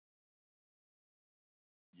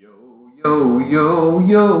Yo, yo,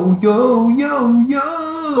 yo, yo, yo,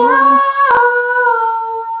 yo.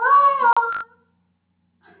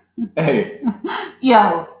 Hey.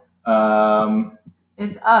 Yo.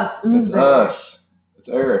 It's us. Ooze It's Bear. us. It's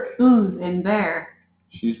Eric. Ooze and Bear.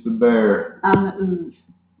 She's the bear. I'm the ooze.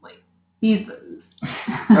 Wait, he's the ooze.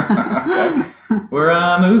 Okay. We're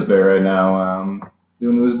on Ooze Bear right now.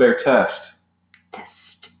 Doing Ooze Bear test.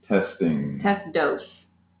 Testing. Test dose.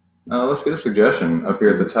 Let's get a suggestion up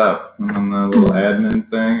here at the top on the little admin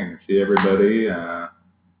thing. I can see everybody.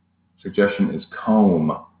 Suggestion is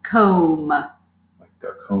comb. Comb. Like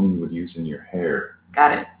a comb you would use in your hair.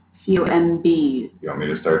 Got it. C-O-M-B. You want me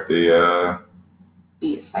to start the... B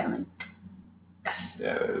is silent.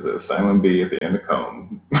 Yeah, there's a silent B at the end of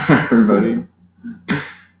comb. Everybody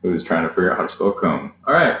who's trying to figure out how to spell comb.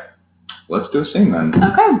 All right, let's do a scene then.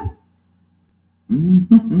 Okay.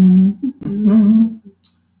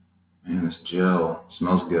 Man, this gel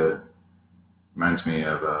smells good. Reminds me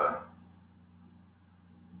of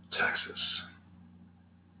Texas.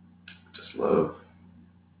 Just love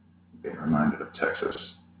being reminded of Texas.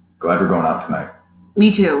 Glad we're going out tonight.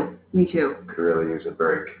 Me too. Me too. Could really use a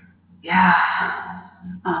break. Yeah.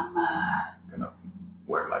 Gonna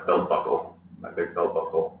wear my belt buckle, my big belt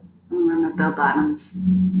buckle. I'm wearing my bell bottoms.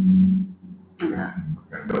 Yeah.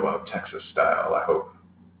 We're gonna go out Texas style, I hope.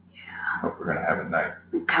 Yeah. Hope we're gonna have a night.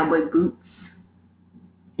 Cowboy boots.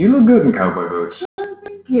 You look good in cowboy boots. Oh,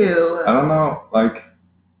 thank you. I don't know, like,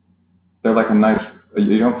 they're like a nice,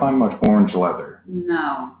 you don't find much orange leather.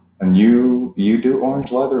 No. And you do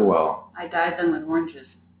orange leather well. I dyed them with oranges.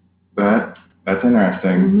 That's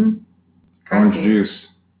interesting. Mm-hmm. Orange juice.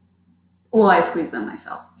 Well, I squeeze them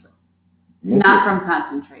myself. So. Not from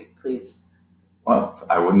concentrate, please. Well,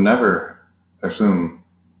 I would never assume.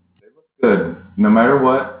 They look good. No matter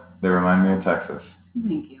what, they remind me of Texas.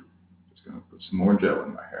 Thank you. Just going to put some more gel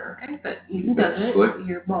in my hair. Okay, but easy does it. Slick.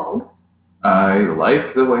 You're bald. I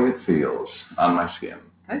like the way it feels on my skin.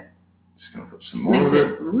 Okay. Just going to put some more of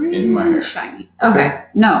it in my hair. Shiny. Okay.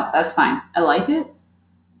 No, that's fine. I like it.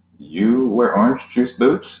 You wear orange juice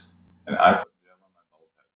boots, and I put gel on my bald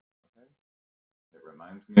head. Okay? It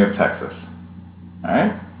reminds me of Texas. All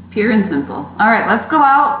right? Pure and simple. All right, let's go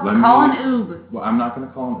out. Call an oob. Well, I'm not going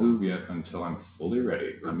to call an oob yet until I'm fully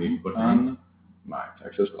ready. Let me put on my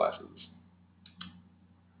Texas glasses.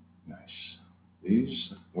 Nice.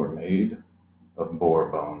 These were made of boar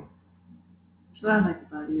bone. That's what I like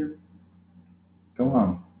about you. Go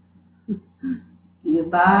on. You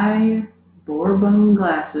buy boar bone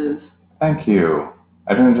glasses. Thank you.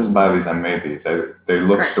 I didn't just buy these, I made these. They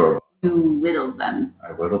look store-bought. You whittled them.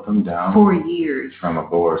 I whittled them down. For years. From a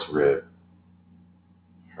boar's rib.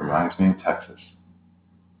 Reminds me of Texas.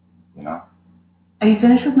 You know? Are you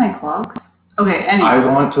finished with my clogs? Okay, anyway. I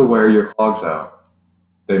want to wear your clogs out.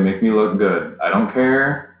 They make me look good. I don't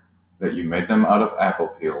care that you made them out of apple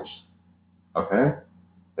peels. Okay?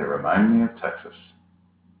 They remind me of Texas.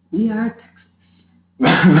 We are Texas.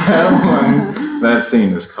 That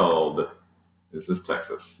scene is called This is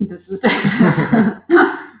Texas. This is Texas.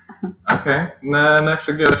 Okay, next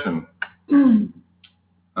suggestion. This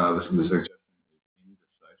is the suggestion.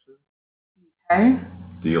 Indecisive. Okay.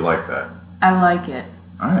 Do you like that? I like it.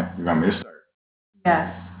 All right, you want me to start?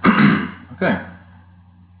 Yes. Okay.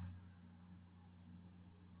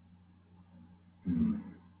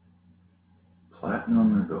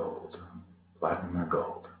 Platinum or gold? Platinum or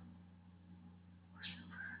gold?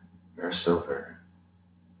 Or silver?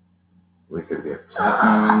 We could get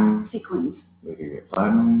platinum. Sequins. We could get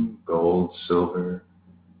platinum, gold, silver,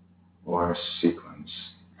 or sequins.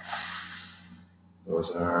 Those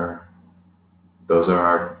are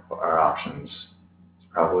our options. It's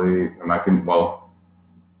probably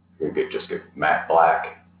we could just get matte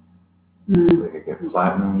black. We could get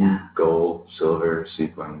platinum, gold, silver,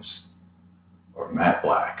 sequins, or matte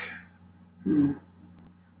black.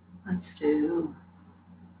 Let's do.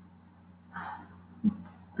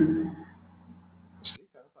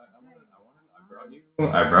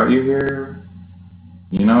 I brought you here.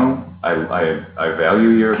 You know, I value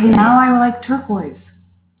your opinion. Now I like turquoise.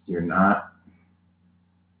 You're not.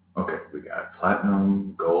 Okay, we got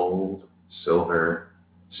platinum, gold, silver,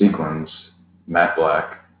 sequins, matte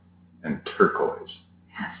black, and turquoise.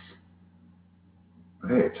 Yes.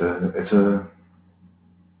 Okay, it's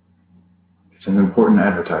an important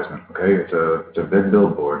advertisement. Okay, it's a big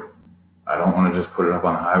billboard. I don't want to just put it up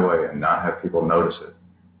on the highway and not have people notice it.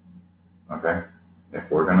 Okay, if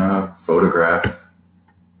we're gonna photograph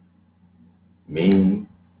me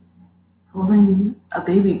holding a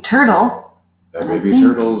baby turtle, that baby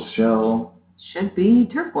turtle's shell should be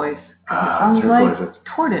turquoise. It sounds turquoise. like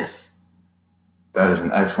tortoise. That is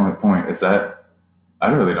an excellent point. Is that, I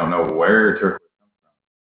really don't know where turquoise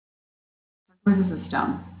Turquoise is a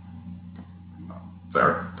stone.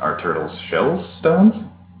 are turtles shells stones?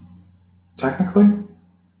 Technically?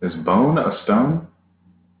 Is bone a stone?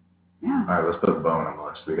 Yeah. Alright, let's put bone on the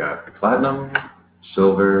list. We got platinum,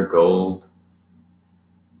 silver, gold,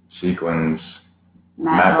 sequins,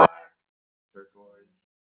 matte black, turquoise,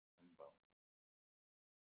 and bone.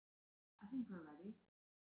 I think we're ready.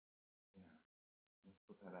 Yeah. Let's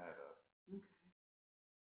put that ad up. Okay.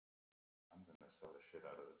 I'm gonna sell the shit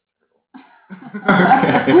out of this turtle.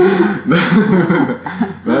 Okay.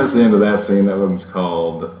 That's the end of that scene. That one's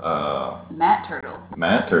called Matte Turtle.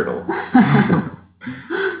 Matte Turtle.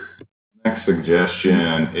 Next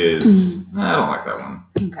suggestion is I don't like that one.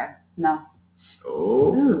 Okay. No.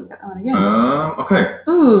 Oh. Ooh, got that one again. Okay.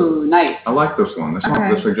 Ooh, nice. I like this one. This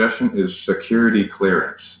one, the suggestion is security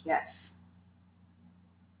clearance. Yes.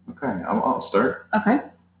 Okay, I'll start. Okay.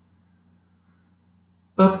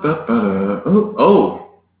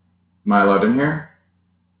 Oh, am I allowed in here?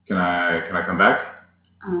 Can I come back?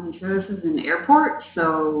 I'm sure this is an airport,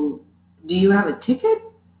 so do you have a ticket?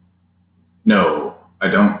 No, I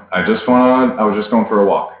don't. I was just going for a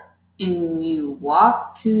walk. And you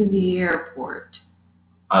walk to the airport.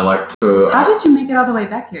 I like to. How did you make it all the way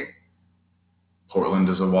back here? Portland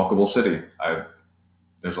is a walkable city.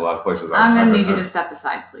 There's a lot of places. I'm gonna need you to step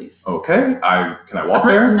aside, please. Okay. Can I walk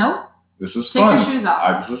there? No. This is Take fun. Your shoes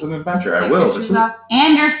off. This is an adventure. Take I will. Your shoes off.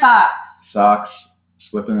 And your socks. Socks.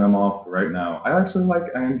 Slipping them off right now. I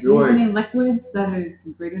enjoy. Do you have any liquids that are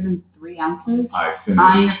greater than 3 ounces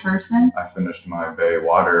on your person? I finished my bay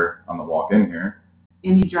water on the walk in here.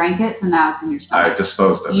 And you drank it, so now it's in your stomach. I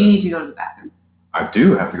disposed of it. You need to go to the bathroom. I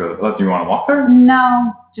do have to go to the bathroom. Do you want to walk there?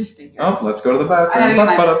 No, just stay here. Oh, let's go to the bathroom.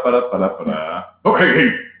 Oh, hey,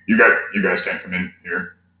 you guys can't come in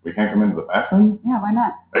here. We can't come into the bathroom? Yeah, why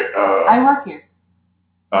not? Hey, I work here.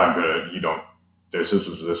 You don't. This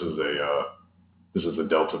is a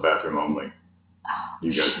Delta bathroom only. Oh,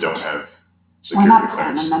 you guys don't have security clearance. We're not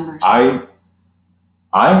platinum members.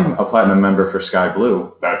 I'm a platinum member for Sky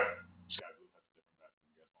Blue. Sky Blue has a different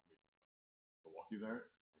bathroom. You guys want me to walk you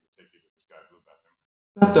there? Take you to the Sky Blue bathroom.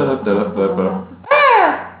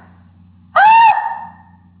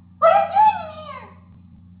 What are you doing here?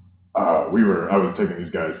 I was taking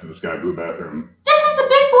these guys to the Sky Blue bathroom. This is the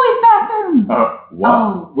big boys' bathroom. What?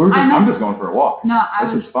 Oh, I'm just going for a walk. No,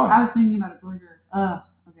 this is fun. I was thinking about a burger.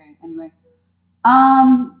 Okay, anyway.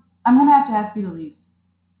 I'm gonna have to ask you to leave.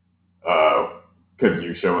 Could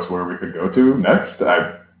you show us where we could go to next?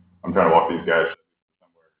 I'm trying to walk these guys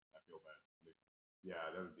somewhere. I feel bad. Yeah,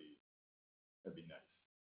 that'd be nice.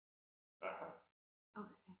 Okay.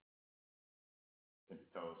 Can you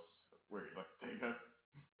tell us where you'd like to take us?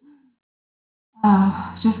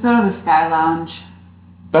 Just go to the Sky Lounge.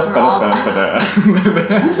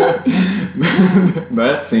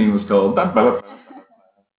 That scene was called.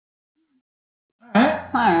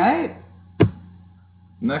 Alright.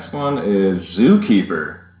 Next one is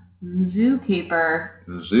Zookeeper. Zookeeper.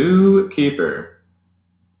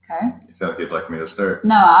 Okay. You feel like you'd like me to start?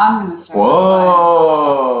 No, I'm going to start.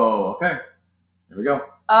 Whoa! Okay. Here we go.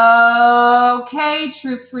 Okay,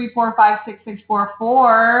 Troop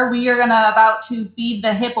 3456644. We are about to feed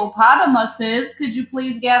the hippopotamuses. Could you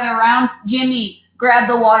please gather around? Jimmy, grab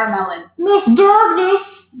the watermelon. Miss Darkness!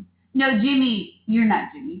 No, Jimmy. You're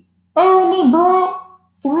not Jimmy. I only brought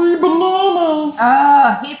 3 bananas.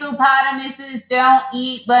 Hippopotamuses don't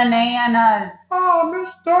eat bananas. Oh, Miss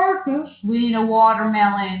Darkness. We need a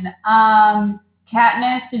watermelon.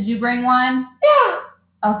 Katniss, did you bring one? Yeah.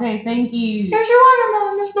 Okay, thank you. Here's your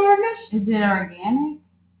watermelon, Miss Darkness. Is it organic?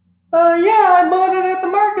 Yeah, I bought it at the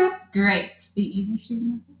market. Great. The Easy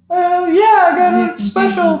Street Market? Yeah, I got a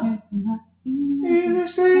special. Easy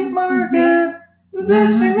Street Market.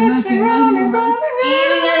 Mixing round and round.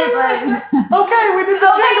 Okay, we did the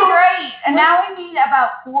jingle. Great. And now we need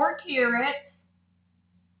about 4 carrots.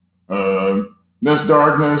 Miss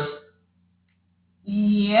Darkness.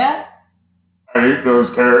 Yeah? I ate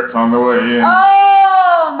those carrots on the way in.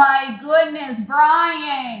 Oh, my goodness,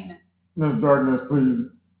 Brian. Miss Darkness, please,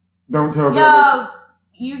 don't tell Yo,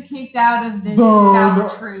 you kicked out of this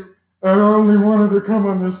scout troop. I only wanted to come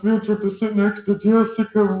on this field trip to sit next to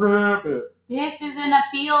Jessica Rabbit. This isn't a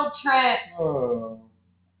field trip, Oh.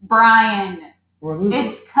 Brian. What is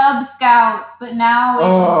It's Cub Scouts, but now it's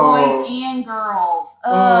boys and girls.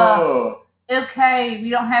 Okay, we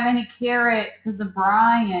don't have any carrots because of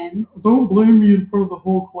Brian. Don't blame me in front of the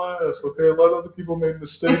whole class, okay? A lot of other people made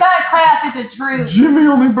mistakes. It's not a class, it's a truth. Jimmy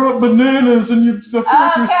only brought bananas, and you feel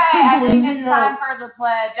like you're Okay, I singling think me it's time out. for the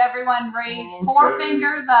pledge. Everyone raise 4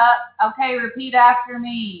 fingers up. Okay, repeat after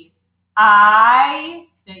me. I,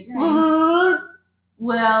 state your name,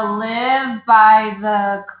 will live by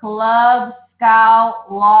the Club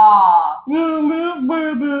Scout law. We'll live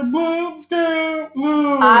by the Club Scout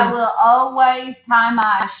law. I will always tie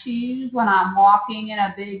my shoes when I'm walking in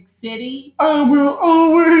a big city. I will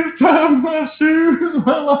always tie my shoes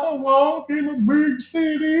while I walk in a big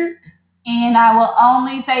city. And I will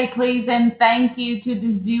only say please and thank you to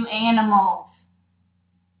the zoo animals.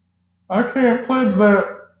 I can't pledge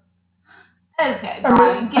that. Okay,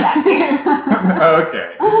 Brian, get out of here. Okay.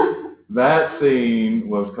 That scene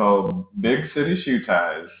was called Big City Shoe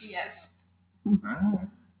Ties. Yes. Alright.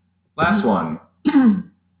 Last one.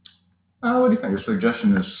 What do you think? The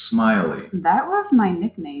suggestion is Smiley. That was my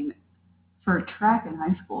nickname for track in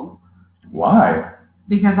high school. Why?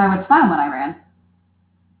 Because I would smile when I ran.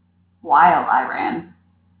 While I ran.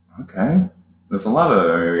 Okay. There's a lot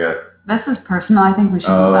of... we got... This is personal. I think we should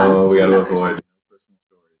move on. Oh, we got to avoid personal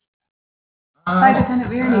stories. Flight attendant,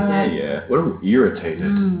 we already did. Yeah. What are we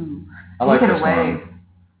irritated? I like Take it this away.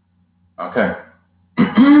 one. Okay.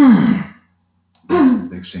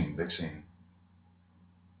 Big scene, big scene.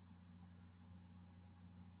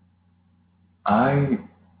 I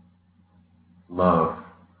love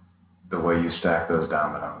the way you stack those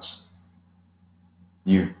dominoes.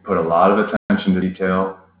 You put a lot of attention to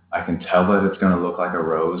detail. I can tell that it's going to look like a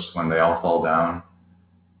rose when they all fall down.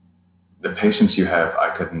 The patience you have,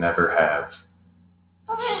 I could never have.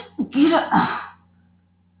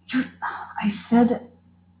 I said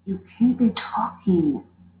you can't be talking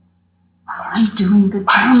while I'm doing the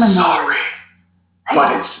domino. I'm sorry,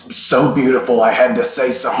 but it's so beautiful. I had to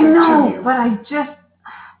say something to you. But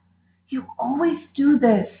you always do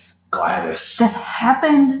this. Gladys. That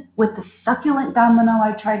happened with the succulent domino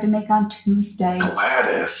I tried to make on Tuesday.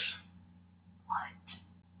 Gladys. What?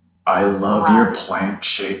 I love your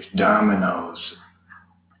plant-shaped dominoes.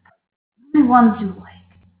 The ones you like.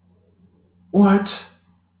 What?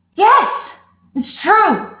 Yes, it's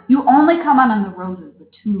true. You only come on the roses, the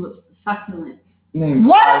tulips, the succulents. Name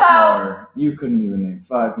What 5 about- more. You couldn't even name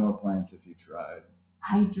 5 more plants if you tried.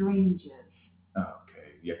 Hydrangeas.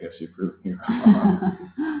 Okay, I guess you proved me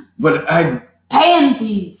wrong. But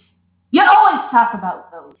Pansies. You always talk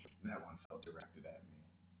about those. That one felt directed at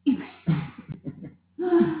me.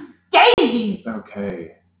 Daisies.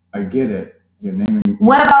 Okay, I get it. You're naming...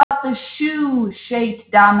 What about the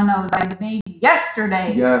shoe-shaped dominoes I made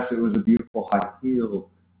yesterday? Yes, it was a beautiful high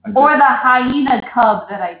heel. Or the hyena cub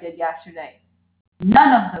that I did yesterday.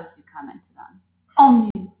 None of those you commented on.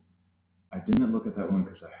 Only. I didn't look at that one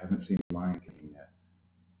because I haven't seen Lion King yet.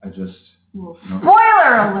 I just... Well,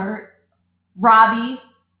 spoiler alert, Robbie.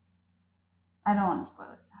 I don't want to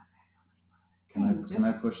spoil it. Can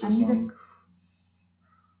I push this one?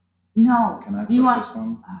 No. Can I push this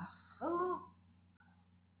one?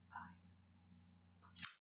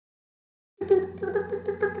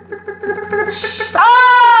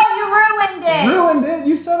 Oh, you ruined it. Ruined it?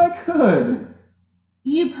 You said I could.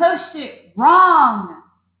 You pushed it wrong.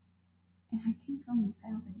 If I keep going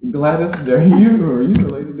to Gladys, are you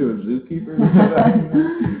related to a zookeeper?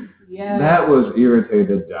 Yeah. That was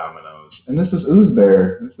Irritated Dominoes. And this is Ooze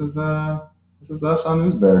Bear. This is us on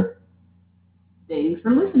Ooze Bear. Thanks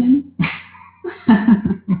for listening.